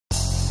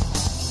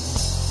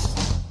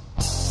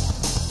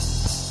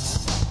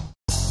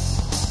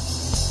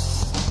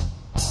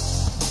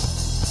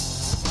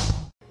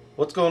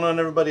What's going on,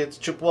 everybody? It's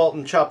Chip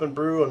Walton, Chop and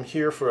Brew. I'm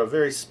here for a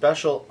very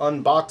special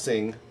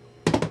unboxing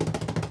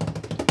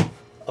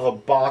of a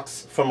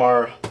box from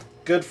our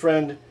good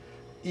friend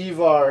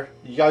Ivar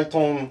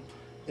Geithung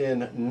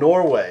in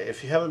Norway.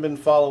 If you haven't been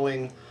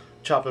following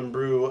Chop and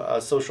Brew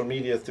social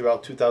media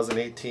throughout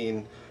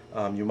 2018,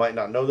 you might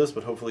not know this,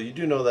 but hopefully you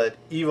do know that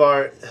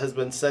Ivar has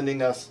been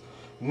sending us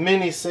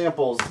many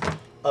samples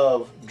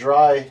of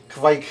dry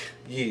kveik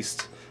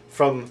yeast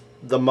from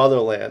the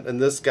motherland. And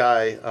this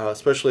guy,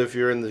 especially if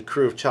you're in the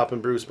crew of Chop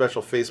and Brew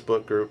special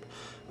Facebook group,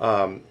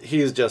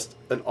 he is just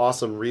an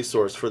awesome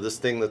resource for this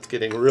thing that's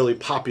getting really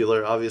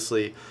popular,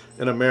 obviously,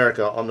 in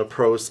America on the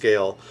pro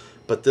scale.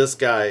 But this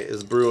guy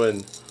is brewing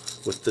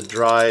with the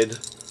dried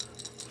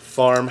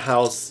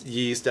farmhouse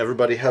yeast.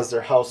 Everybody has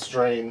their house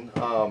strain.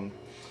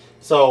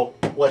 So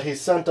what he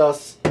sent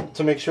us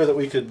to make sure that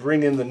we could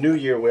bring in the new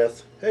year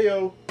with,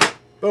 hey-yo,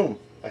 boom.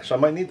 Actually,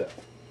 I might need that.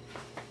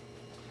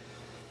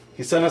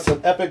 He sent us an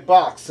epic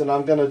box, and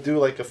I'm going to do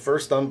like a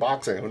first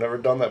unboxing. I've never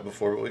done that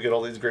before, but we get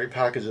all these great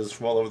packages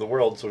from all over the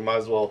world, so we might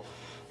as well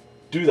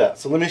do that.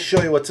 So let me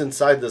show you what's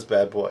inside this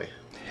bad boy.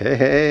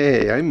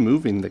 Hey, I'm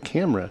moving the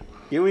camera.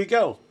 Here we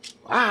go.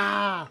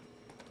 Ah!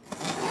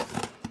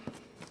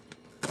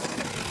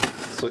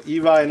 So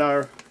Ivar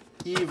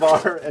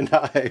and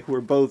I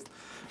were both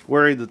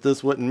worried that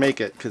this wouldn't make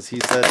it, because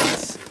he said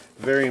it's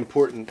very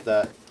important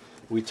that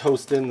we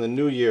toast in the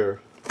new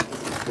year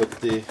with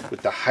the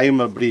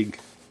Haimabrygg,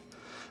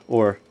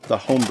 or the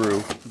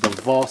homebrew, the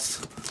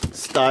Voss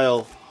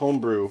style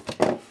homebrew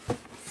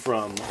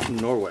from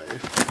Norway.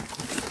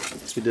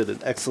 He did an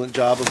excellent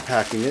job of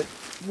packing it.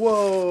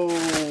 Whoa,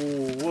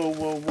 whoa,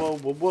 whoa, whoa,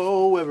 whoa,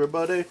 whoa,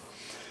 everybody.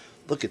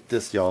 Look at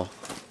this, y'all.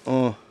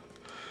 Oh,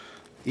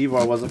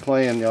 Ivar wasn't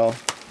playing, y'all.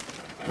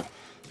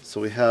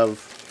 So we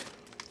have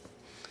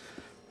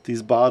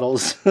these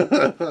bottles.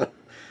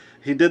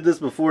 He did this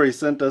before. He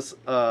sent us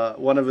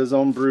one of his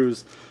own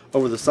brews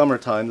over the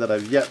summertime that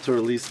I've yet to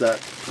release that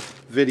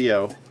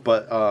video,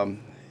 but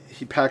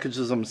he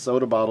packages them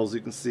soda bottles. You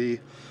can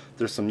see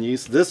there's some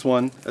yeast. This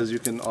one, as you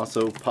can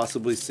also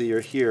possibly see or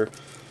hear,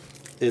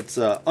 it's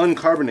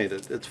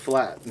uncarbonated. It's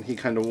flat, and he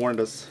kind of warned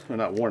us, or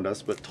not warned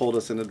us, but told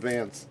us in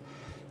advance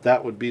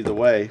that would be the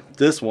way.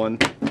 This one,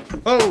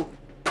 oh,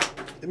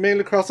 it made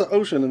it across the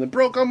ocean and it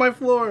broke on my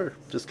floor.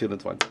 Just kidding,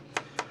 it's fine.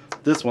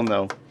 This one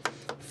though,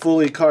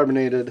 fully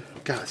carbonated.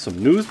 Got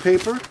some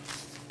newspaper.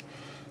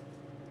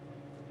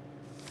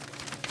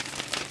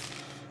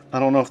 I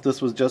don't know if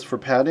this was just for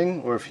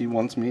padding or if he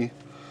wants me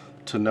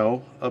to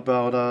know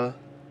about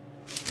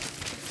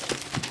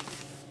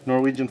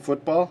Norwegian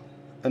football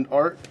and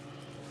art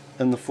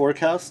and the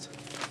forecast,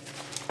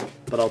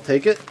 but I'll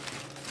take it.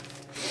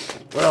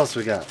 What else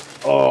we got?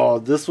 Oh,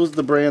 this was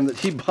the brand that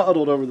he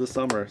bottled over the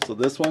summer. So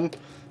this one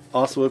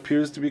also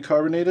appears to be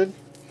carbonated.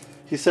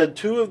 He said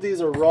 2 of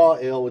these are raw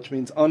ale, which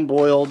means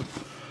unboiled,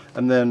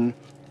 and then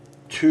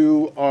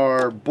 2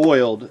 are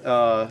boiled,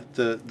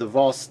 the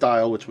Voss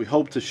style, which we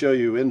hope to show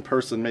you in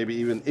person, maybe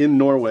even in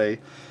Norway,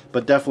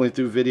 but definitely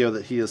through video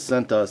that he has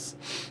sent us.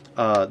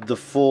 The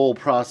full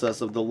process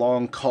of the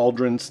long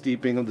cauldron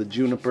steeping of the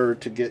juniper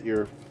to get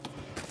your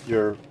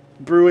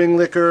brewing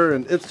liquor,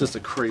 and it's just a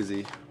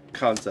crazy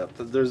concept.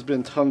 There's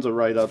been tons of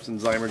write-ups in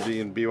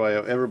Haimabrygg and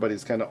BYO.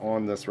 Everybody's kind of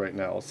on this right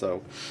now.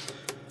 So,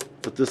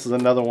 but this is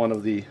another one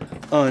of the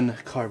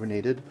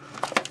uncarbonated.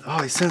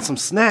 Oh, he sent some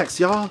snacks,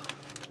 y'all.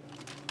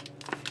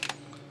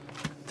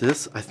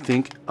 This, I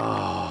think,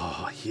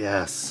 oh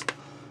yes,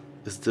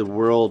 is the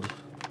world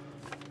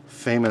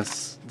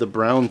famous, the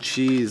brown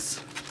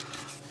cheese,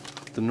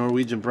 the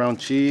Norwegian brown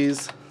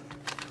cheese,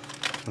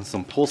 and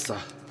some pølse,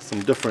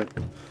 some different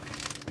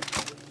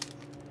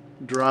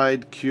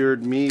dried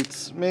cured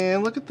meats.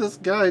 Man, look at this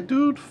guy,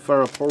 dude.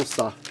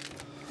 Pølse.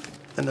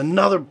 And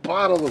another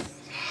bottle of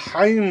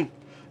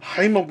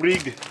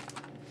Haimabrygg.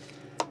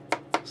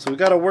 So we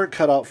got a work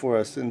cut out for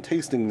us in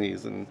tasting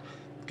these and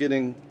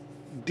getting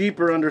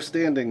deeper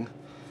understanding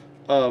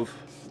of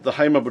the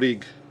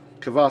Haimabrygg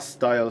kvass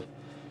style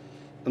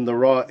and the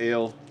raw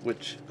ale,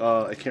 which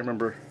I can't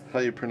remember how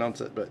you pronounce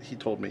it, but he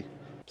told me.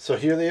 So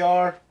here they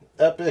are.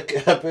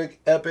 Epic, epic,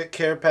 epic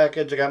care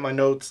package. I got my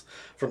notes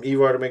from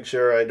Ivar to make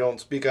sure I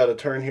don't speak out of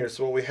turn here.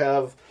 So what we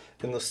have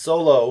in the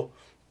solo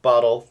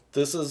bottle,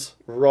 this is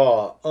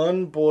raw,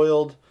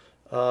 unboiled,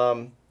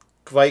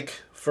 kveik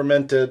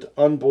fermented,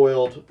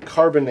 unboiled,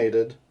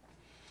 carbonated.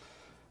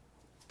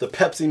 The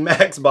Pepsi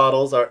Max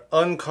bottles are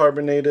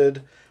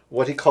uncarbonated,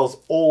 what he calls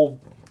old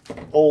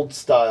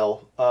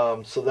style.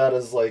 So that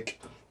is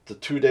like the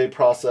 2-day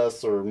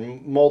process, or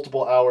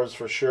multiple hours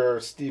for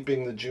sure,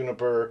 steeping the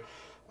juniper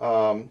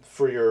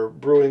for your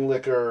brewing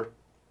liquor,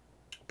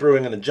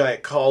 brewing in a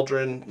giant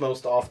cauldron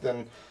most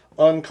often,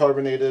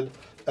 uncarbonated.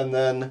 And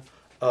then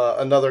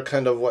another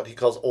kind of what he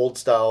calls old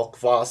style,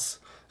 kvass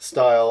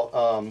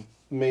style,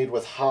 made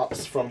with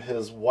hops from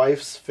his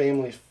wife's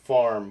family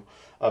farm,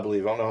 I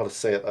believe. I don't know how to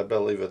say it. I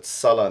believe it's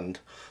Saland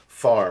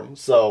Farm.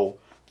 So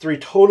 3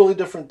 totally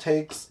different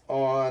takes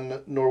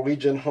on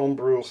Norwegian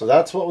homebrew. So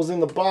that's what was in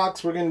the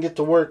box. We're going to get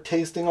to work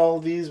tasting all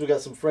of these. We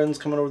got some friends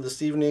coming over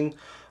this evening.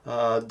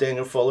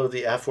 Daniel Fuller,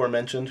 the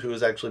aforementioned, who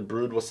has actually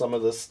brewed with some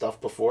of this stuff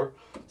before.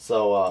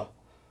 So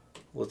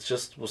we'll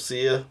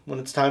see you when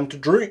it's time to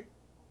drink.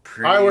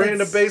 All right, we're here in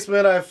the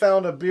basement. I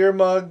found a beer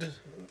mugged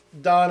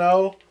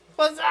Dono.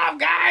 What's up,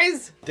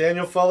 guys?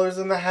 Daniel Fuller's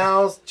in the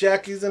house.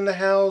 Jackie's in the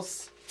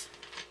house.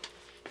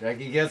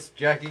 Jackie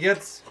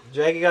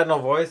got no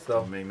voice,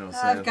 though. Make no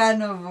sense. I've got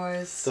no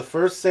voice. The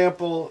first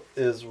sample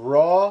is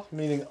raw,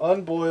 meaning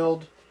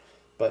unboiled,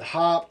 but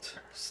hopped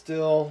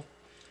still.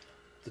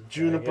 The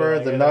juniper,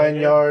 the 9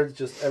 yards,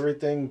 just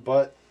everything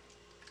but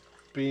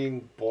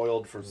being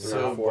boiled for 3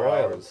 or 4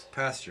 hours.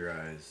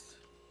 Pasteurized.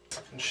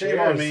 Shame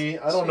on me.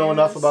 I don't know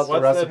enough about the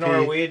What's recipe. the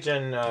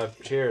Norwegian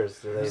cheers?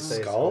 Do they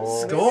say Skull?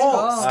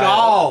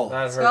 Skull.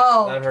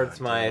 That hurts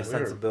my We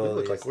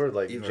sensibilities. look like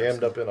we're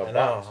jammed up in a I know.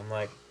 box. I'm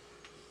like,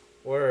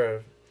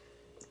 we're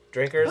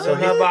drinkers So in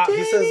the box.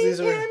 he says these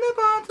are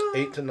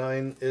 8 to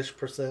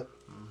 9-ish%.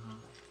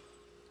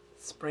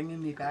 It's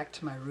bringing me back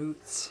to my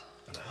roots.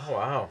 Oh,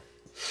 wow.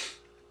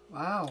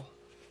 Wow.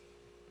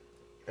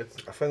 I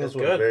find this it's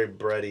one good. very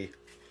bready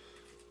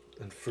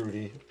and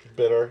fruity,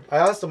 bitter. I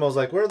asked him, I was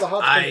like, where are the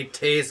hops? I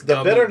taste the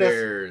gummy bitterness.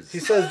 bears. He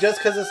says just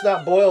because it's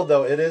not boiled,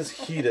 though, it is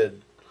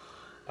heated.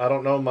 I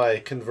don't know my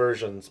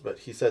conversions, but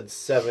he said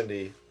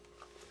 70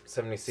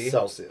 70C.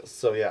 Celsius.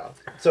 So, yeah.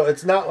 So,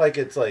 it's not like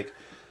it's like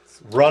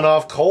run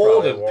off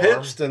cold Probably and warm.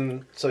 pitched.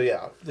 And so,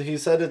 yeah. He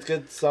said it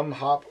gets some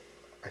hop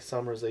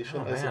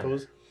isomerization, I man.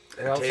 suppose.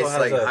 It also Tastes has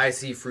like a, high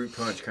C fruit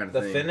punch kind of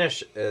the thing.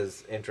 finish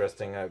is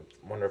interesting. I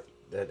wonder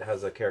if it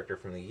has a character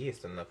from the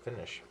yeast in the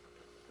finish.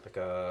 Like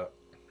a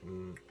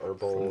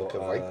herbal, From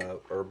the kveik?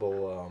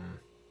 herbal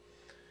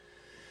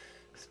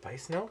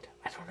spice note?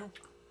 I don't know.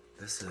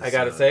 This is, I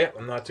gotta say,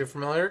 I'm not too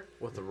familiar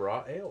with the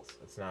raw ales.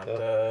 It's not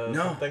No.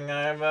 something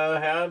I've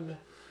had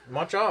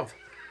much of.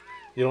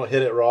 You don't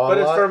hit it raw But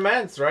a it's lot?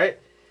 ferments, right?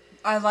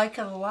 I like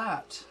it a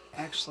lot,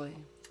 actually.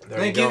 There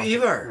Thank you you,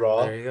 go. Ivar.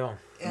 Raw. There you go.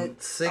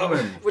 It,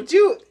 Sigmund. Would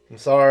you? I'm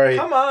sorry.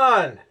 Come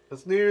on!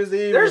 It's New Year's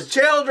Eve. There's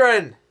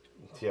children!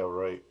 Yeah,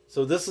 right.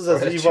 So this is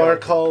as Or the Ivar children.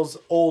 calls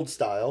old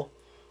style.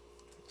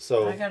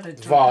 So I gotta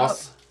drink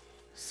Voss. up.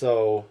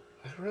 So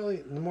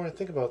the more I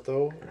think about it,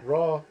 though,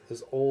 raw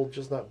is old,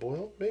 just not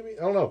boiled. Maybe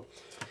I don't know.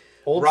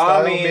 Old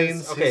Raw style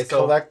means okay. he's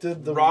So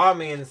collected the raw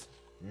means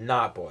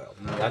not boiled.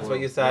 That's what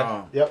you said.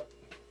 Raw. Yep.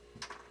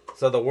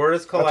 So the word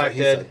is That's what he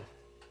collected. said.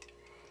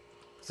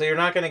 So you're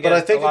not going to But I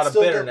get a think lot it's of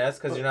still bitterness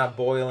because you're not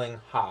boiling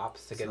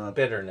hops to get not-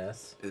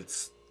 bitterness.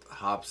 It's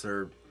hops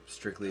are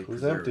strictly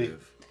Who's empty?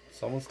 preservative.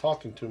 Someone's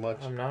talking too much.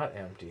 I'm not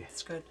empty.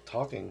 it's good.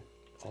 Talking.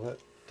 All that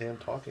damn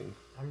talking.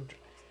 I'm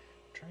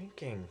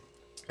drinking.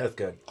 That's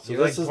good. So You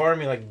this like is- pouring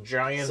me like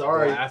giant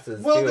Sorry.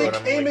 glasses Well, too. they and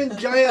I'm came like, in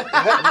giant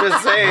I'm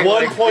just saying.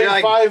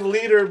 1.5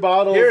 liter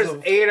bottles. Here's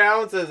of, 8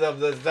 ounces of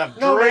this stuff.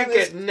 No, Drink man,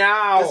 it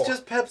now. It's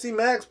just Pepsi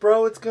Max,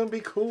 bro. It's gonna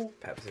be cool.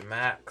 Pepsi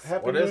Max.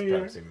 Happy What New is Year.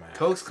 Pepsi Max?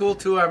 Coke's cool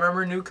too. I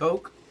remember new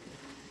Coke.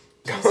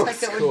 Seems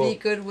like it would be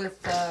good with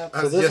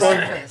So this just- one,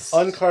 breakfast.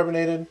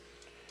 uncarbonated,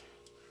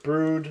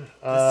 brewed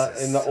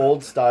in the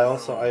old style.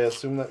 So I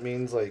assume that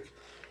means like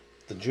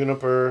the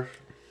juniper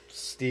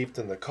steeped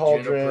in the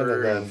cauldron Juniper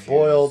and then infused.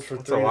 boiled for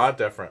It's 3. a lot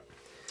different.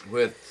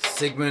 With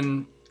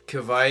Sigmund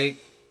Kveik,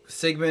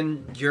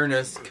 Sigmund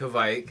Uranus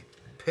Kveik,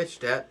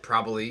 pitched at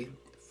probably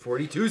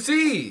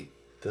 42C.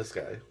 This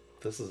guy.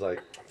 This is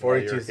like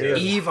 42C your is- hero.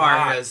 Ivar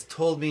has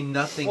told me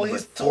nothing Well, but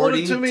he's told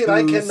it to me and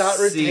I cannot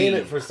 42C. retain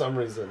it for some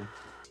reason.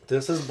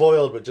 This is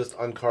boiled but just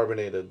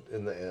uncarbonated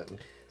in the end.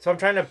 So I'm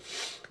trying to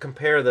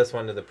compare this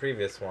one to the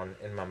previous one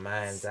in my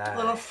mind's a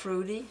little eye.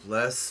 fruity.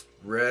 Less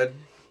red,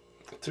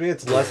 To me,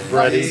 it's less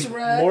bready,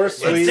 red. more less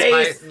sweet.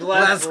 Taste high,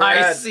 less less high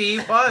red. C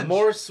punch.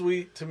 More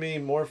sweet to me,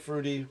 more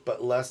fruity,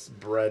 but less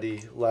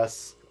bready,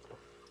 less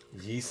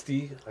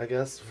yeasty, I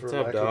guess, for What's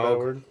up, lack of a better dog?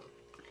 word.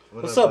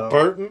 What's up,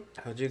 Burton?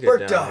 How'd you get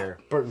Berta. down here?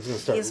 Burton's gonna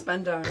start He's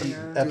been down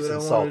here. Epsom what I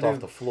salt wanna off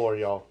do. the floor,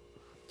 y'all.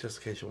 Just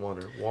in case you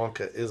wonder,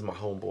 Wonka is my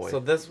homeboy. So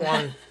this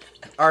one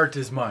Art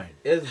is mine.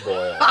 is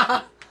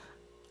boiled.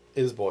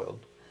 is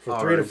boiled for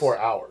 3 to Ours. 4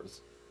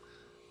 hours.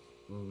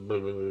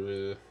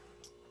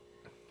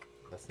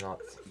 That's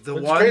nuts. The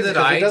Which is one crazy, that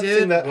 'cause it I doesn't did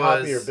seem that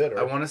hoppy or was, bitter.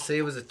 I want to say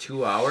it was a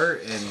 2-hour,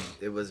 and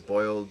it was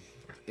boiled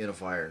in a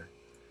fire.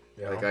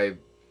 Yeah. Like I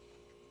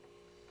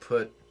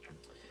put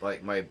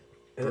like my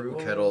brew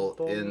kettle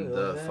in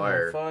the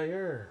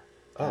fire,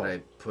 Oh, and I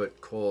put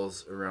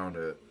coals around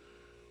it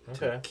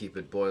to Okay. keep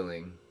it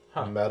boiling.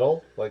 Huh.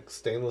 metal, like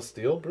stainless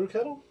steel brew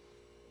kettle?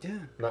 Yeah,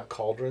 Not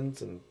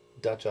cauldrons and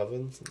Dutch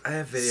ovens? I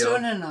have video.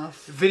 Soon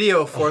enough.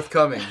 Video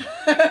forthcoming.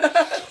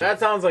 That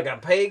sounds like a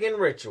pagan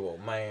ritual,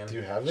 man. Do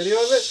you have video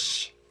of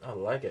it? I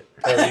like it.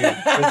 Or are you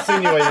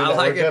insinuating I that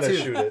like we're it gonna too.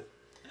 shoot it?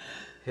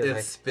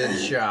 It's been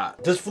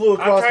shot. Just flew I'm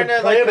across trying the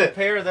to like planet.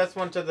 compare this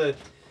one to the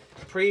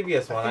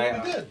previous one. I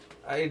think we did.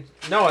 I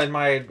no, in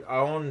my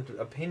own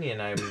opinion,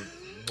 I'm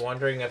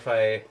wondering if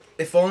I.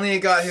 If only it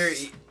got here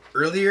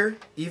earlier,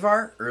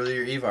 Ivar.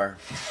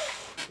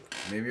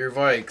 Maybe your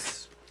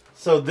Vikes.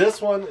 So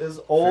this one is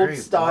old Very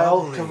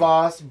style bubbly.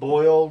 kvass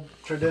boiled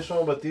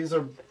traditional, but these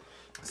are.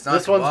 It's not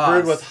This one's kvass.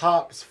 brewed with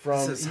hops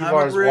from This is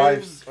Ivar's Haimabrygg.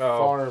 wife's Oh.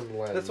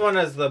 farmland. This one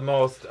is the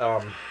most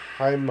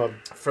Haimabrygg.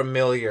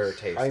 familiar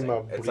tasting.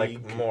 Haimabrygg. It's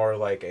like more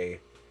like a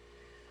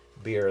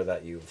beer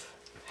that you've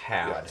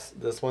had. Yes,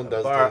 this one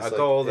does A taste like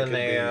golden it could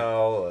be-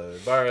 ale, a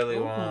barley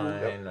Ooh.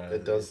 wine, Yep,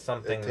 it does.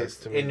 something It tastes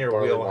to that's me in your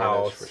barley wine-ish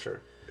wheelhouse. for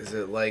sure. Is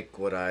it like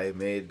what I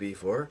made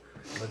before?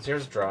 Was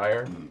yours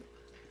drier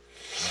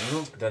I don't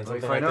know. than Let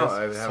me something find like out. this?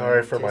 I haven't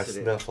Sorry for my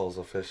tasted it. sniffles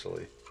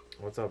officially.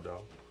 What's up,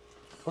 dog?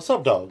 What's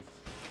up, dog?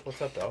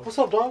 What's up, dog? What's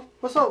up, dog?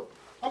 What's up?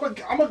 I'm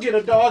gonna get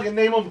a dog and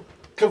name him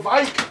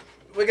Kveik.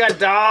 We got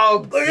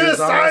dogs. Look at the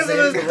size of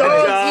this He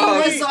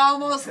dog's was feet.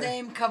 almost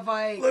named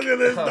Kveik. Look at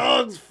this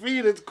dog's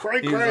feet. It's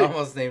cray He was cray.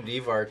 almost named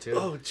Ivar too.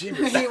 Oh, jeez.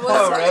 He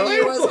was, really?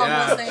 he was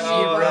Yeah. almost named Oh,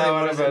 He Ivar. really would've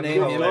wanted to been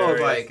name him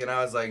hilarious. Kveik, and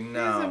I was like,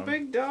 no. He's a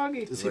big doggy.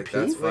 Is He's he like,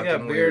 that's pee? We got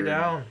fucking beer weird.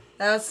 down.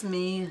 That's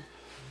me.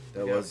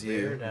 That We got was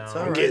beer you. down. It's I'm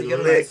alright. getting You got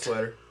a licked. nice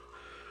sweater.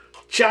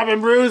 Chopping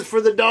brews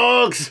for the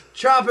dogs.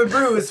 Chop and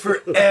brews for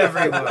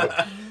everyone.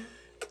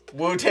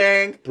 Wu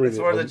Tang. It's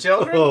for the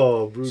children.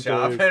 Oh, brutal.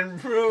 Chop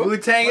and brew. Wu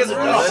Tang is for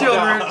For the the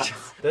children. dogs.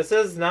 This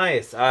is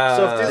nice. So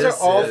if these this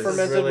are all is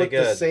fermented really with the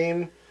good.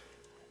 same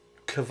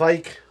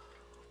Kveik,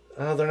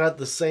 they're not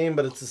the same,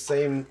 but it's the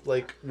same.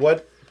 Like,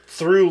 what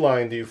through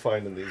line do you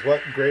find in these?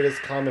 What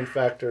greatest common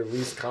factor,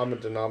 least common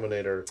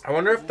denominator? I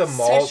wonder if the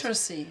malt.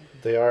 Citrusy.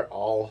 They are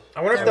all.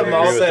 I wonder if I the agree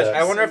malt with that. that.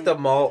 I wonder if the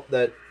malt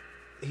that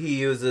he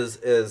uses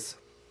is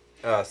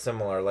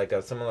similar, like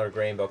a similar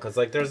grain bill, because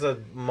like there's a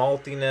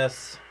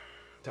maltiness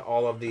to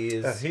all of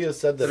these. Yeah, he has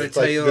said that Did I it's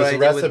tell like you this what I did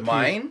recipe. with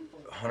mine?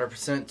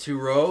 100%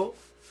 two-row.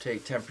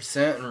 Take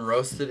 10% and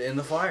roast it in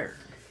the fire.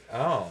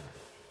 Oh,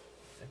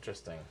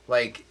 interesting.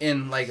 Like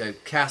in like a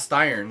cast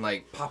iron,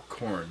 like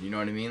popcorn. You know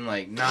what I mean?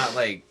 Like not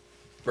like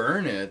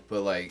burn it,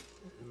 but like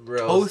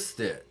toast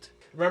it.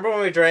 Remember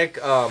when we drank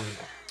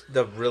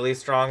the really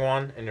strong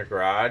one in your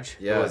garage?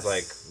 It was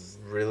Yes.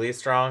 like really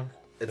strong.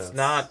 It's Yes.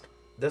 not.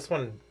 This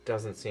one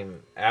doesn't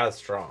seem as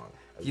strong.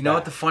 as You know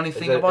what that. the funny Is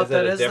thing it- about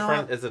that it a is,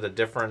 different? though? Is it a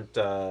different?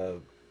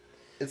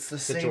 It's the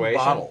situation?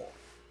 same bottle.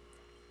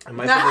 It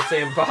might be the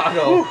same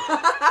bottle.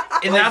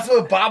 And that's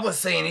what Bob was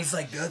saying. He's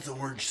like, "That's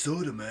orange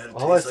soda, man. It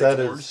All I tastes said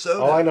like orange is,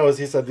 soda." all I know is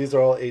he said these are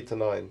all 8 to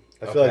 9.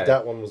 I feel like Okay.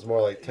 that one was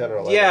more like 10 or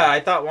 11. Yeah, I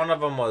thought one of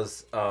them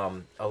was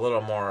a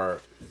little more,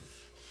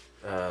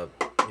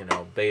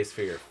 base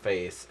for your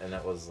face, and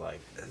it was like,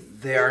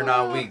 They are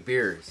not weak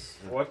beers.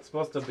 what's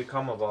supposed to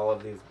become of all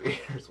of these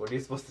beers? What are you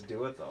supposed to do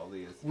with all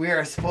these? We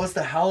are supposed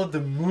to howl at the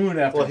moon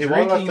after Well, he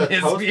won't drinking have to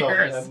his toast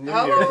beers. on New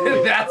Oh. Year's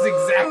Eve. That's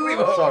exactly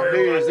what So we're New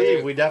Year's about to Eve,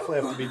 do. we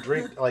definitely have to be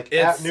drink like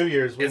It's- at New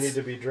Year's. We it's-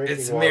 need to be drinking.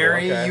 It's water.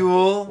 Merry okay.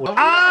 Yule. Well-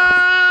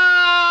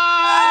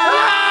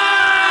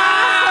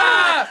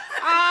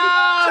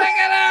 Check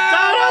it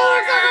out!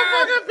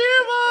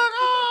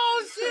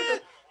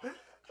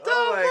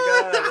 Oh my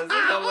god, this is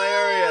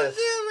hilarious.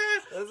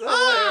 This is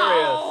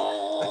hilarious.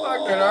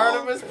 Fucking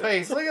Artemis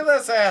Pace. Look at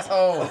this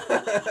asshole.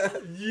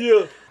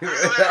 Yeah.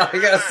 I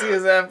gotta see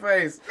his that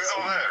face. Who's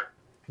over there?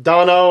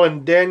 Dono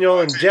and Daniel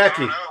and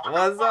Jackie. What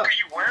What's the fuck up? are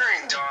you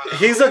wearing, Don?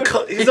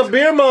 He's a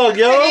beer mug,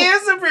 yo. He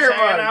is a beer Check it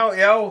mug. out,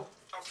 yo.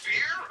 A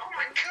beer? Oh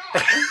my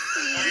god.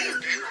 Wearing a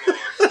beer mug.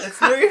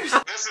 It's New Year's.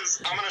 This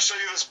is, I'm gonna show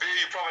you this beer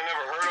you probably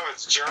never heard of.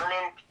 It's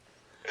German.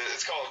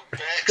 It's called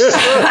Bex. You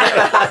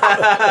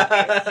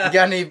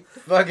got any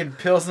fucking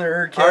Pilsner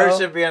or Ours Cal?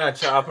 should be on a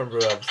chop and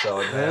brew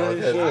episode, man. Yeah, With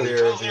it his should. beer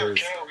Pilsner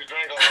reviews. Cal, we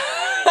drank a lot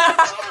already.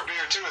 This other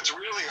beer too. It's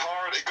really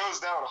hard. It goes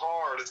down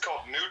hard. It's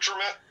called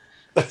Nutriment.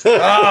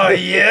 Oh,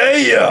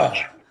 yeah.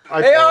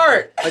 Hey,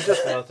 Art. I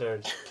just.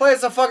 Filtered. Play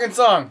us a fucking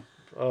song.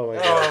 Oh my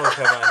god. Oh,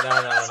 come on. No.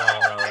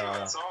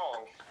 That song.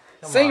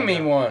 Come Sing on, me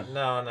no. one.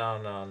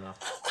 No.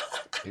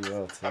 He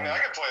will, too. I mean, I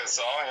could play a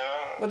song,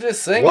 yeah. We'll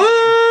just sing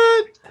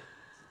What?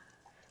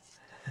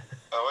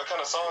 What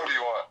kind of song do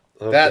you want?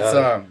 Oh, that God.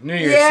 song. New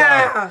Year's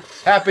Yeah. song.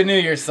 Happy New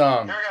Year's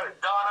song. Here I got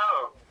it. Don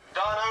O.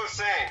 Don O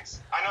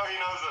sings. I know he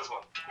knows this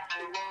one.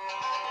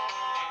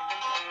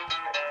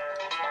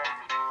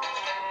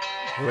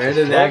 Where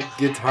did that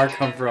guitar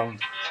come from?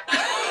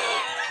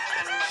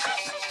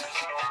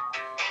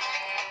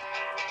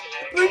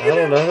 I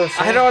don't know this.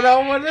 I don't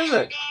know. What is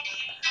it?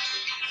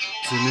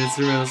 It's an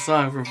instrumental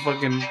song from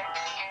fucking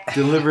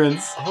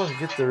Deliverance. I want to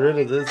get rid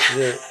of this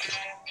shit.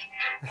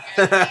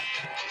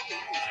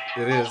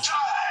 It is.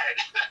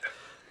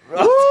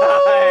 Roll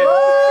Tide.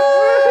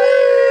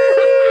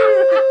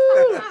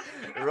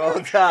 Roll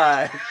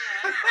Tide.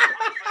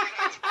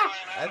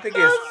 I think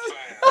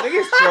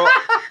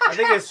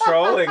he's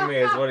trolling me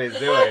is what he's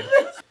doing.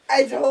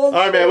 I told All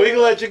right, you. man. We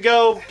can let you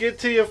go. Get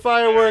to your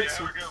fireworks.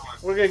 Have a good one.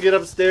 We're gonna get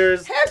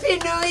upstairs. Happy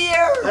New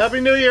Year. Happy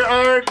New Year,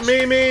 Art,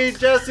 Mimi,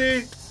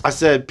 Jesse. I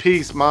said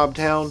peace, Mob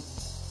Town.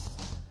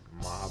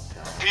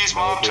 Peace,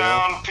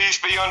 Mobtown.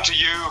 Peace be unto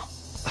you.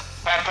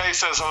 Pat Pace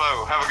says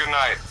hello. Have a good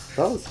night.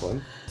 That was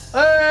fun.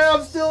 Hey,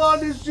 I'm still on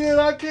this shit.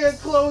 I can't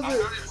close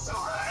it.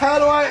 How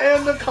do I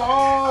end the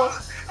call?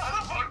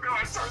 How the fuck do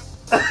I turn?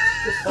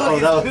 Oh,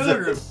 that was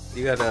it.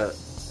 You gotta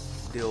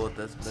deal with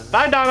this business.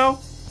 Bye, Dono.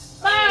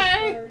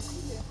 Bye.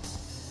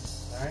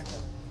 All right.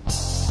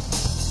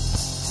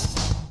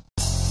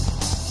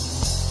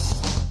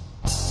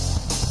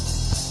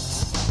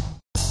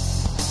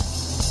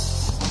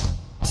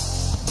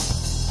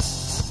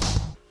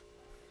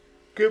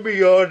 Give me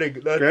yawning.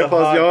 That's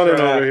Grandpa's yawning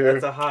track. over here.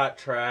 That's a hot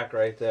track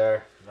right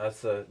there.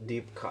 That's a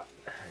deep cut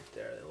right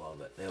there. They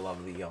love it. They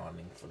love the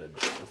yawning footage.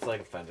 It's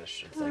like a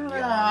fetish. It's like yawning.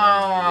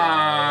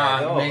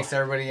 Yeah, Makes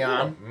everybody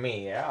yawn.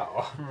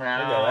 Meow. Look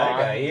at that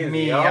guy. He's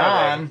Me yawning.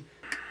 yawn.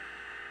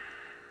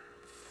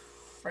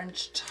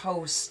 French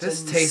toast.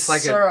 This and tastes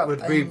like it syrup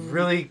would be and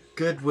really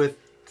good with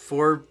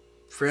 4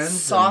 friends.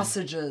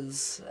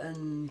 sausages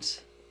and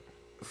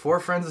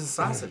 4 friends and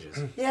sausages.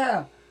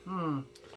 yeah.